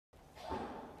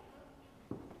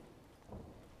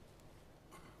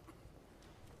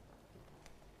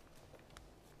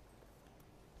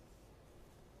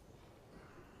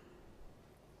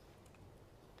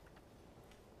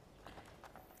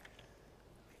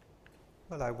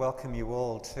Well, I welcome you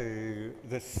all to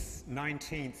this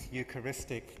 19th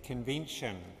Eucharistic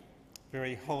Convention.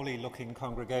 Very holy-looking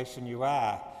congregation you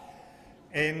are.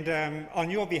 And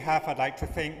on your behalf, I'd like to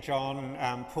thank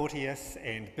John Porteous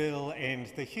and Bill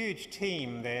and the huge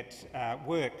team that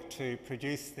work to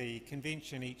produce the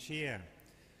convention each year.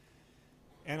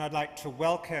 And I'd like to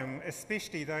welcome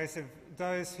especially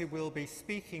those who will be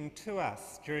speaking to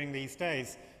us during these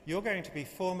days. You're going to be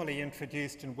formally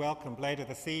introduced and welcomed later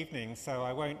this evening, so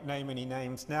I won't name any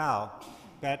names now,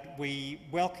 but we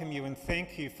welcome you and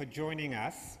thank you for joining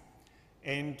us.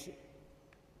 And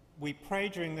we pray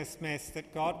during this Mass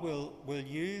that God will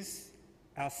use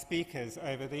our speakers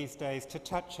over these days to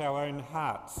touch our own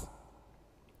hearts.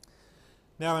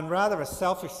 Now, in rather a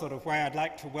selfish sort of way, I'd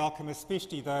like to welcome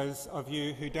especially those of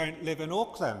you who don't live in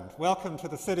Auckland. Welcome to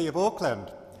the city of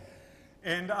Auckland.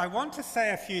 And I want to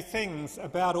say a few things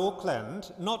about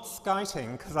Auckland, not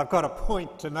skiting, because I've got a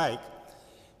point to make,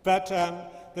 but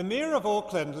the Mayor of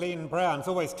Auckland, Len Brown's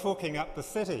always talking up the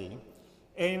city,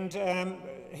 and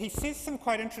he says some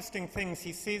quite interesting things.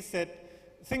 He says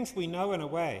that things we know in a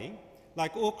way,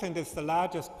 like Auckland is the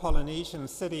largest Polynesian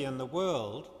city in the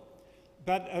world,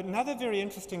 but another very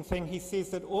interesting thing, he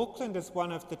says that Auckland is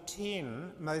one of the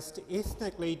 10 most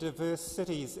ethnically diverse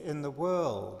cities in the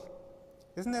world.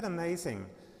 Isn't that amazing?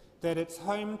 That it's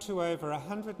home to over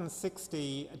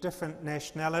 160 different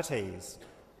nationalities.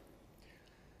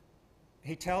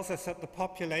 He tells us that the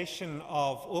population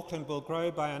of Auckland will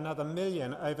grow by another 1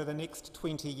 million over the next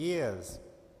 20 years.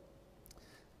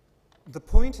 The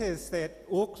point is that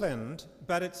Auckland,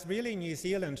 but it's really New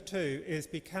Zealand too, is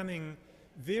becoming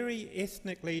very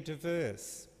ethnically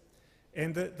diverse.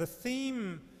 And the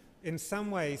theme in some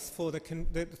ways,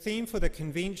 the theme for the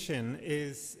convention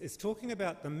is talking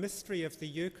about the mystery of the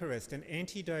Eucharist, an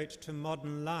antidote to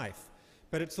modern life.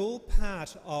 But it's all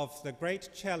part of the great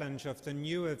challenge of the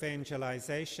new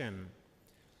evangelization.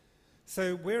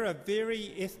 So we're a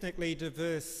very ethnically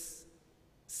diverse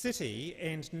city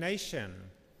and nation.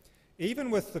 Even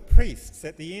with the priests,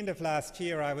 at the end of last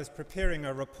year, I was preparing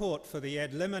a report for the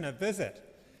Ad Limina visit,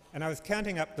 and I was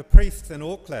counting up the priests in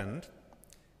Auckland.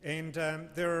 And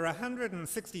there are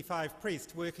 165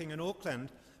 priests working in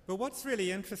Auckland, but what's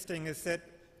really interesting is that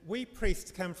we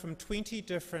priests come from 20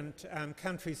 different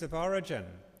countries of origin.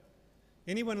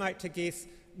 Anyone like to guess?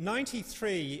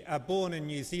 93 are born in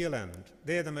New Zealand.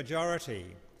 They're the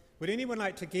majority. Would anyone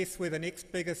like to guess where the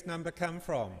next biggest number come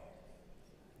from?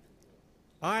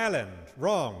 Ireland.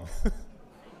 Wrong.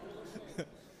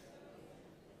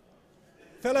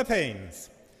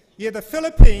 Philippines. Yeah, the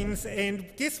Philippines, and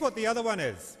guess what the other one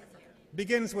is?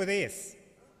 Begins with S.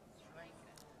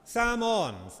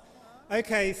 Samoans.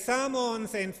 Okay,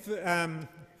 Samoans and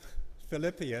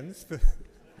Filipinos.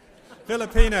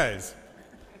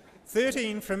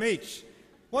 13 from each.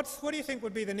 What do you think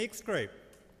would be the next group?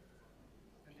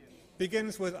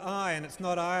 Begins with I, and it's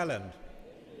not Ireland.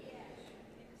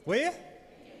 Where?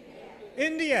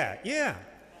 India, yeah.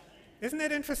 Isn't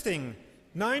that interesting?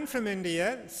 9 from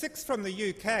India, 6 from the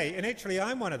UK, and actually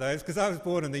I'm one of those because I was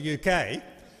born in the UK,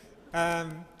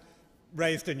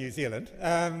 raised in New Zealand.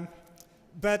 And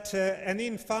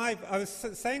then 5, I was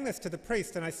saying this to the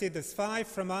priest and I said there's 5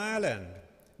 from Ireland.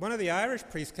 One of the Irish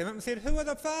priests came up and said, who are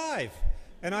the 5?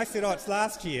 And I said, oh, it's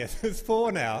last year, there's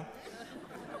 4 now.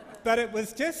 But it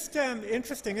was just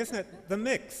interesting, isn't it, the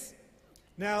mix.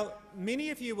 Now, many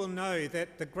of you will know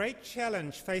that the great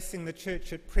challenge facing the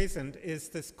church at present is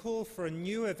this call for a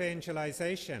new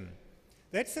evangelization.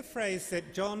 That's a phrase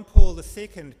that John Paul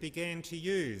II began to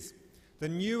use, the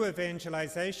new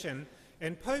evangelization,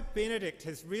 and Pope Benedict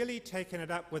has really taken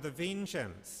it up with a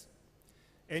vengeance.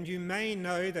 And you may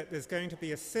know that there's going to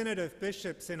be a Synod of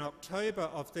Bishops in October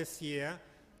of this year.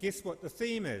 Guess what the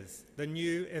theme is? The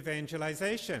new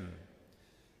evangelization.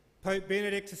 Pope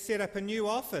Benedict has set up a new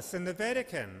office in the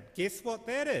Vatican. Guess what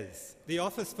that is? The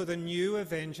Office for the New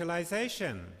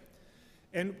Evangelization.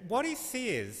 And what he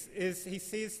says is, he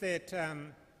says that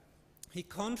he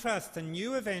contrasts the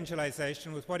new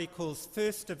evangelization with what he calls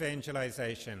first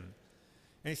evangelization.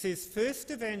 And he says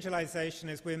first evangelization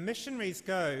is where missionaries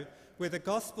go where the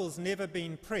gospel's never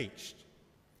been preached.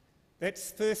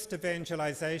 That's first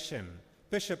evangelization.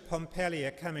 Bishop Pompelia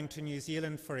coming to New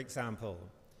Zealand, for example.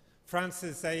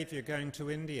 Francis Xavier going to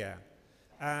India.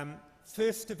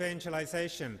 First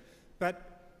evangelization.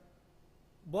 But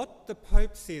what the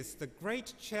Pope says, the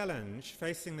great challenge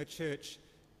facing the church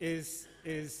is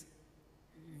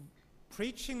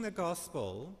preaching the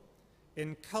gospel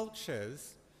in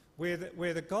cultures where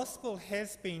the gospel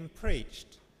has been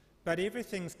preached, but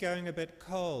everything's going a bit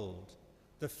cold.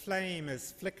 The flame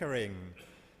is flickering.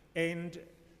 And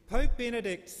Pope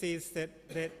Benedict says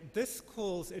that this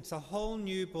calls, it's a whole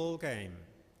new ball game.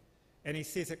 And he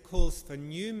says it calls for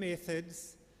new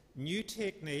methods, new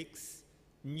techniques,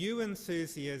 new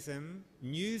enthusiasm,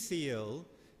 new zeal.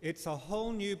 It's a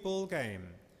whole new ball game.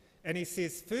 And he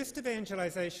says first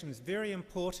evangelization is very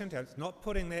important, and it's not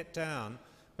putting that down,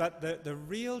 but the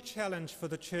real challenge for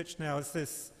the church now is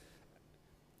this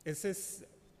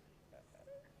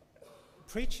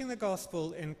preaching the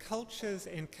gospel in cultures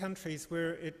and countries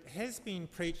where it has been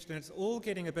preached and it's all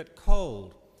getting a bit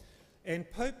cold. And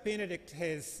Pope Benedict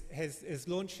is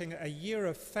launching a year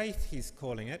of faith, he's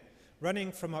calling it,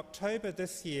 running from October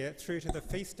this year through to the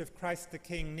Feast of Christ the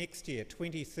King next year,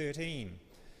 2013.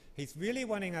 He's really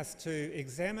wanting us to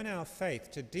examine our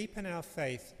faith, to deepen our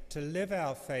faith, to live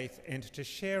our faith, and to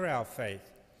share our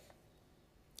faith.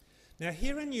 Now,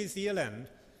 here in New Zealand,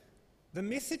 the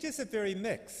messages are very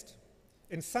mixed.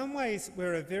 In some ways,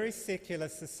 we're a very secular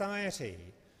society.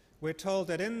 We're told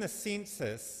that in the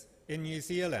census in New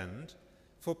Zealand,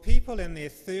 for people in their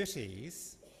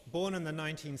 30s, born in the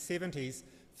 1970s,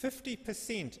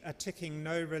 50% are ticking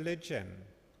no religion.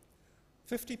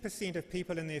 50% of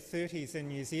people in their 30s in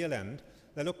New Zealand,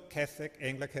 they look Catholic,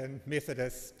 Anglican,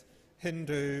 Methodist,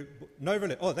 Hindu, no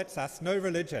religion. Oh, that's us, no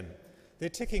religion. They're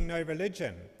ticking no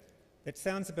religion. It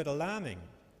sounds a bit alarming.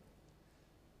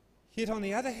 Yet on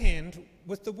the other hand,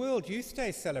 with the World Youth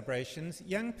Day celebrations,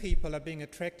 young people are being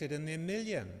attracted in their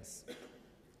millions.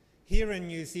 Here in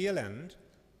New Zealand,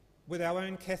 with our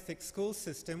own Catholic school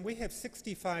system, we have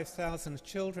 65,000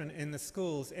 children in the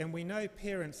schools, and we know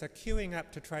parents are queuing up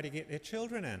to try to get their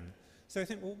children in. So I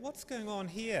think, well, what's going on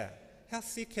here? How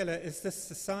secular is this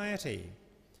society?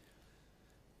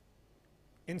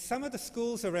 In some of the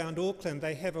schools around Auckland,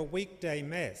 they have a weekday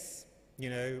mass, you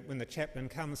know, when the chaplain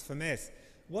comes for mass.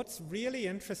 What's really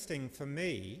interesting for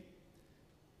me,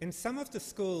 in some of the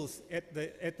schools at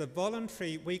the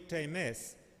voluntary weekday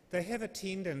mass, they have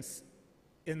attendance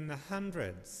in the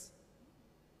hundreds.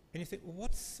 And you think, well,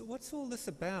 what's all this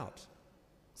about?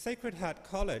 Sacred Heart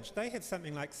College, they have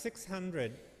something like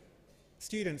 600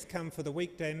 students come for the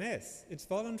weekday mass. It's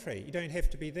voluntary. You don't have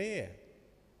to be there.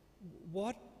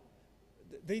 What?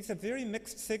 These are very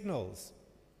mixed signals.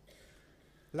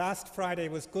 Last Friday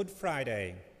was Good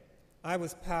Friday. I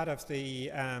was part of the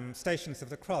Stations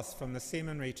of the Cross from the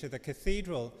seminary to the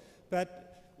cathedral,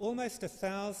 but almost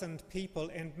 1,000 people,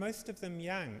 and most of them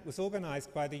young. It was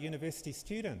organised by the university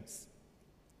students.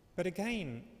 But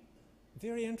again,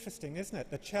 very interesting, isn't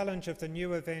it? The challenge of the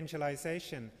new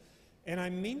evangelisation. And I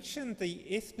mentioned the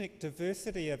ethnic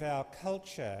diversity of our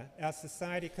culture, our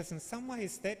society, because in some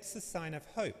ways that's a sign of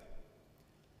hope.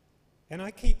 And I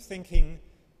keep thinking,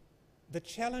 the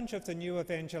challenge of the new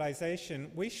evangelisation,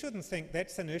 we shouldn't think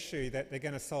that's an issue that they're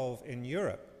going to solve in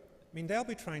Europe. I mean, they'll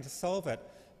be trying to solve it,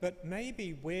 but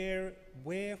maybe where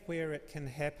it can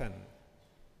happen.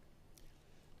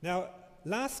 Now,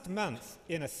 last month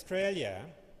in Australia,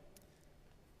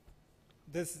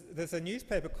 there's a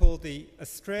newspaper called the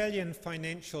Australian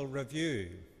Financial Review.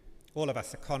 All of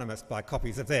us economists buy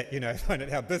copies of that, you know, find out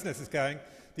how business is going.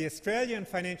 The Australian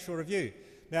Financial Review.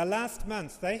 Now, last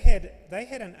month, they had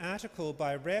an article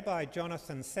by Rabbi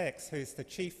Jonathan Sacks, who's the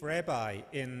chief rabbi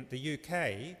in the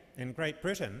UK, in Great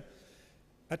Britain,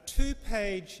 a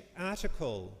 2-page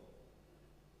article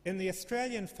in the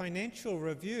Australian Financial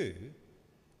Review,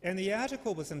 and the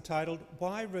article was entitled,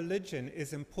 "Why Religion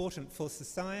is Important for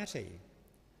Society."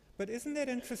 But isn't that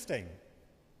interesting?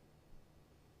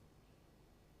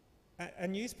 A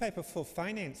newspaper for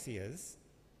financiers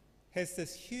has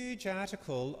this huge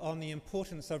article on the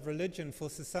importance of religion for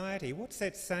society. What's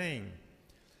that saying?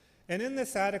 And in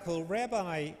this article,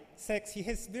 Rabbi Sacks, he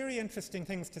has very interesting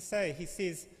things to say.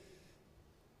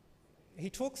 He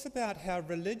talks about how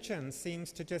religion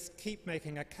seems to just keep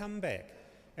making a comeback.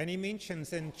 And he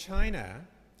mentions in China,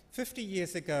 50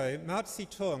 years ago, Mao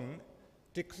Zedong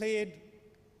declared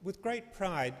with great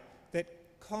pride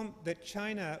that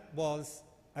China was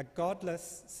a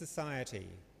godless society.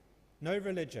 No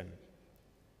religion.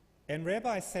 And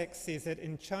Rabbi Sacks says that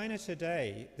in China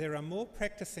today, there are more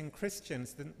practicing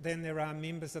Christians than there are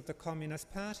members of the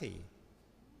Communist Party.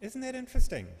 Isn't that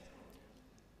interesting?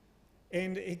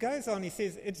 And he goes on, he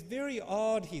says, it's very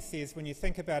odd, he says, when you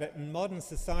think about it in modern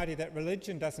society, that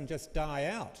religion doesn't just die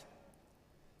out.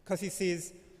 Because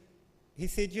he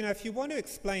said, you know, if you want to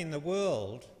explain the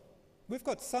world, we've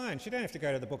got science, you don't have to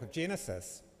go to the book of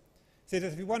Genesis. He said,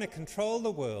 if you want to control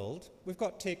the world, we've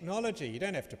got technology, you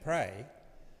don't have to pray.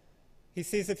 He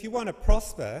says, if you want to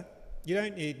prosper, you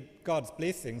don't need God's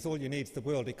blessings, all you need is the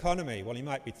world economy. Well, he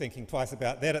might be thinking twice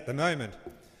about that at the moment.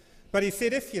 But he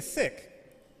said, if you're sick,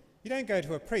 you don't go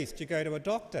to a priest, you go to a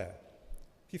doctor.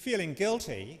 If you're feeling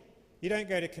guilty, you don't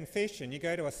go to confession, you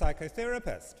go to a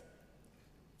psychotherapist.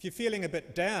 If you're feeling a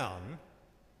bit down,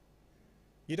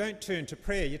 you don't turn to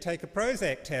prayer, you take a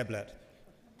Prozac tablet.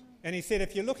 And he said,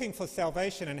 if you're looking for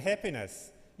salvation and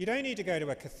happiness, you don't need to go to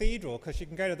a cathedral because you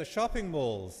can go to the shopping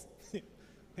malls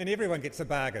and everyone gets a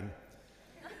bargain.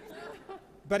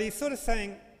 But he's sort of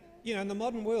saying, you know, in the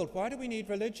modern world, why do we need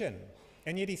religion?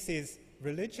 And yet he says,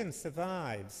 religion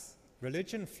survives,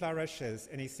 religion flourishes,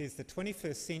 and he says the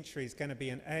 21st century is going to be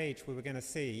an age where we're going to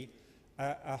see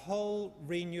a whole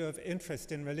renew of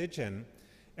interest in religion.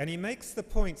 And he makes the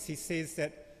points, he says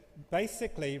that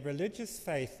basically religious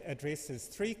faith addresses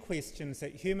three questions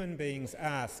that human beings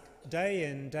ask day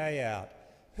in, day out.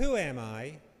 Who am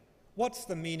I? What's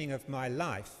the meaning of my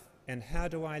life? And how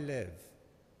do I live?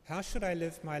 How should I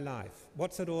live my life?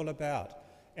 What's it all about?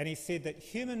 And he said that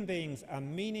human beings are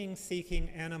meaning-seeking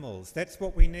animals. That's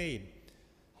what we need.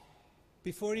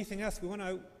 Before anything else, we want to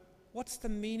know, what's the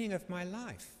meaning of my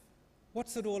life?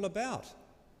 What's it all about?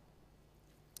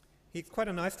 He's quite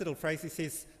a nice little phrase. He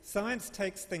says, science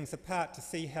takes things apart to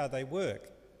see how they work.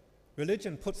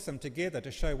 Religion puts them together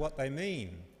to show what they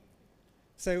mean.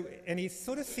 So, and he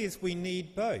sort of says we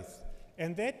need both.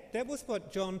 And that was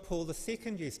what John Paul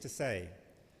II used to say.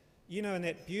 You know, in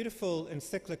that beautiful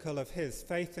encyclical of his,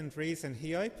 Faith and Reason,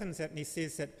 he opens it and he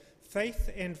says that faith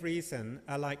and reason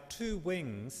are like two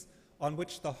wings on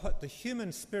which the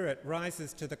human spirit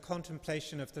rises to the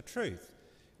contemplation of the truth.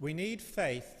 We need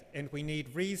faith and we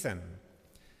need reason.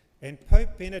 And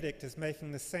Pope Benedict is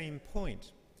making the same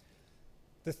point.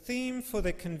 The theme for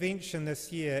the convention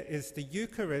this year is the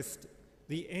Eucharist,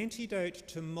 the antidote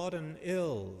to modern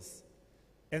ills.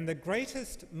 And the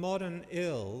greatest modern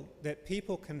ill that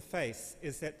people can face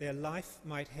is that their life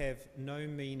might have no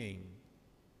meaning.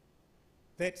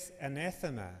 That's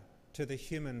anathema to the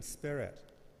human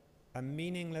spirit, a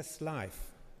meaningless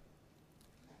life.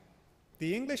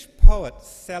 The English poet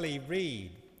Sally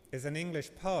Reed is an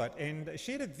English poet, and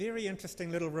she had a very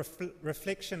interesting little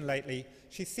reflection lately.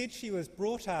 She said she was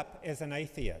brought up as an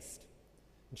atheist.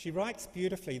 And she writes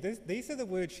beautifully. These are the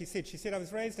words she said. She said, I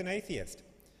was raised an atheist.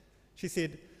 She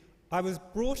said, I was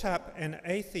brought up an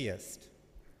atheist.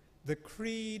 The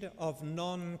creed of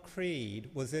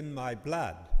non-creed was in my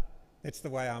blood. That's the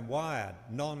way I'm wired,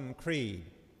 non-creed.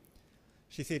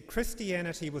 She said,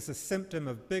 Christianity was a symptom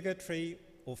of bigotry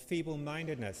or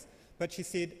feeble-mindedness. But she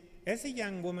said, as a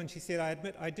young woman, she said, I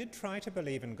admit I did try to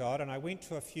believe in God, and I went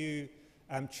to a few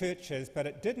churches, but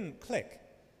it didn't click.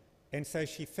 And so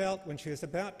she felt, when she was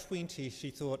about 20,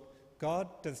 she thought, God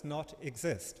does not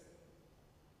exist.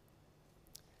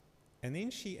 And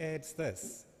then she adds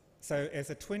this. So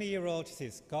as a 20-year-old, she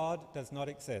says, God does not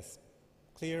exist,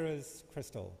 clear as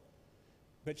crystal.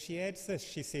 But she adds this,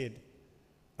 she said,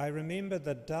 I remember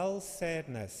the dull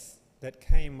sadness that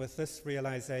came with this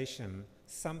realization,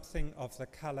 something of the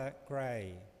colour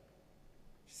grey.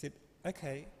 She said,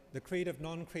 okay, the creed of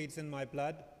non-creed's in my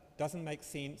blood, doesn't make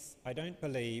sense, I don't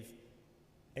believe.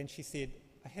 And she said,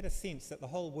 I had a sense that the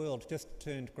whole world just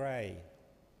turned grey.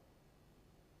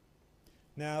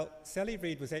 Now, Sally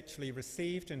Reed was actually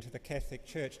received into the Catholic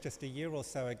Church just a year or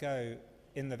so ago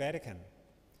in the Vatican.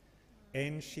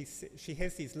 And she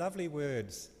has these lovely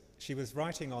words. She was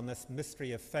writing on this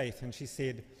mystery of faith, and she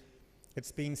said,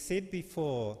 it's been said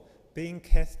before, being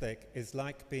Catholic is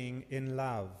like being in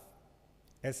love.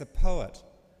 As a poet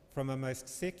from a most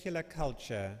secular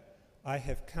culture, I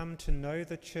have come to know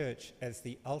the Church as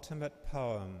the ultimate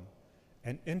poem,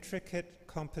 an intricate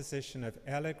composition of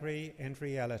allegory and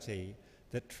reality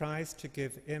that tries to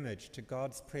give image to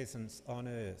God's presence on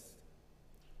earth.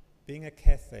 Being a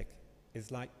Catholic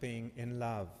is like being in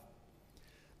love.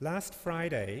 Last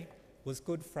Friday was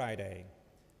Good Friday,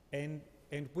 and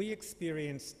we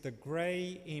experienced the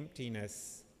grey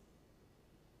emptiness,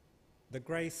 the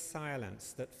grey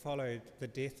silence that followed the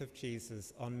death of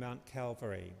Jesus on Mount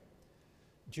Calvary.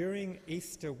 During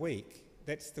Easter week,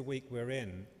 that's the week we're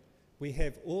in, we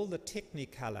have all the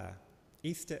technicolor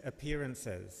Easter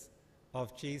appearances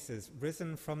of Jesus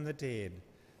risen from the dead.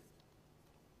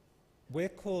 We're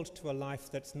called to a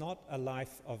life that's not a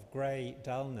life of grey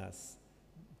dullness,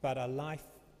 but a life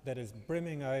that is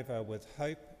brimming over with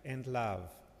hope and love.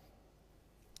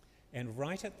 And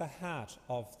right at the heart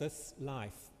of this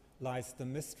life lies the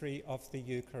mystery of the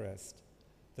Eucharist,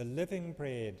 the living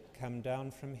bread come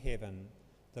down from heaven,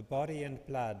 the body and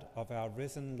blood of our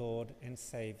risen Lord and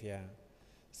Saviour.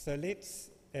 So let's,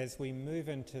 as we move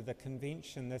into the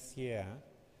convention this year,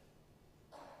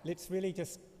 let's really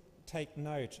just take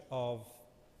note of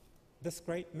this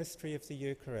great mystery of the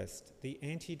Eucharist, the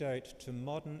antidote to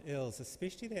modern ills,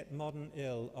 especially that modern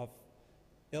ill of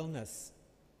illness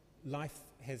life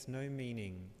has no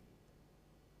meaning.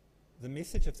 The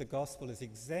message of the gospel is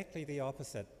exactly the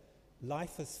opposite.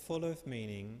 Life is full of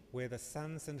meaning. We're the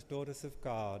sons and daughters of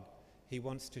God. He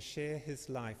wants to share his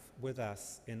life with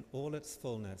us in all its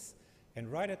fullness.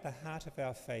 And right at the heart of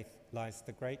our faith lies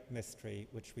the great mystery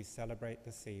which we celebrate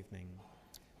this evening.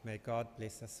 May God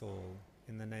bless us all.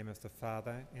 In the name of the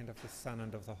Father, and of the Son,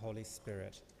 and of the Holy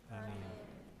Spirit.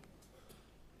 Amen.